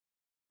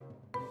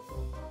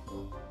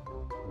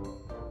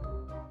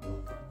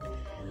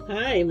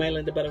Hi, my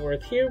Linda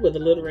Butterworth here with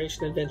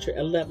Alliteration Adventure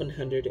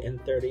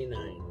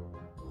 1139.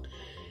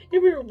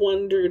 Ever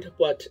wondered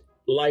what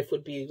life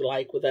would be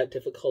like without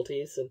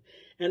difficulties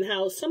and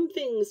how some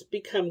things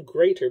become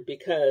greater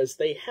because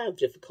they have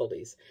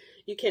difficulties?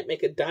 You can't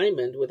make a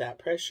diamond without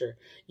pressure.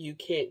 You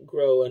can't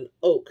grow an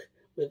oak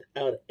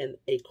without an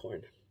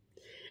acorn.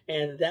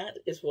 And that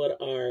is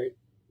what our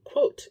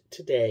quote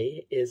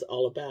today is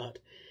all about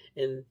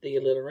in the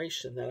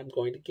alliteration that I'm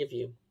going to give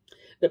you.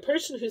 The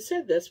person who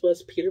said this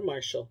was Peter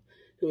Marshall,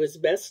 who is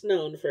best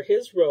known for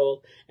his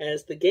role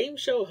as the game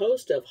show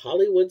host of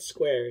Hollywood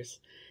Squares.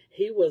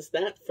 He was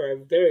that for a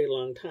very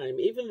long time,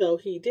 even though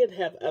he did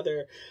have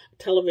other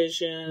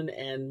television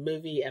and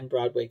movie and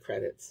Broadway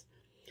credits.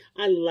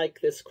 I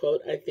like this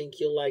quote. I think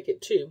you'll like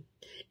it too.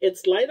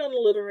 It's light on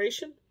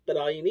alliteration, but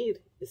all you need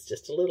is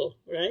just a little,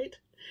 right?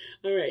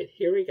 All right,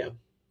 here we go.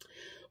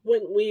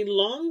 When we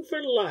long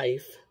for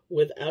life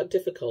without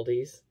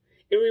difficulties,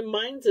 it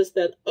reminds us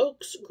that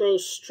oaks grow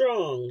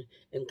strong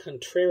in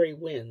contrary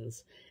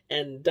winds,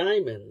 and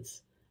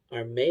diamonds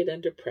are made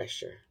under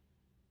pressure.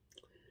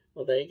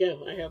 Well, there you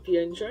go. I hope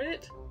you enjoyed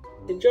it.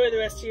 Enjoy the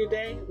rest of your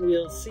day.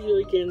 We'll see you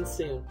again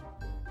soon.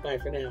 Bye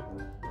for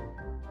now.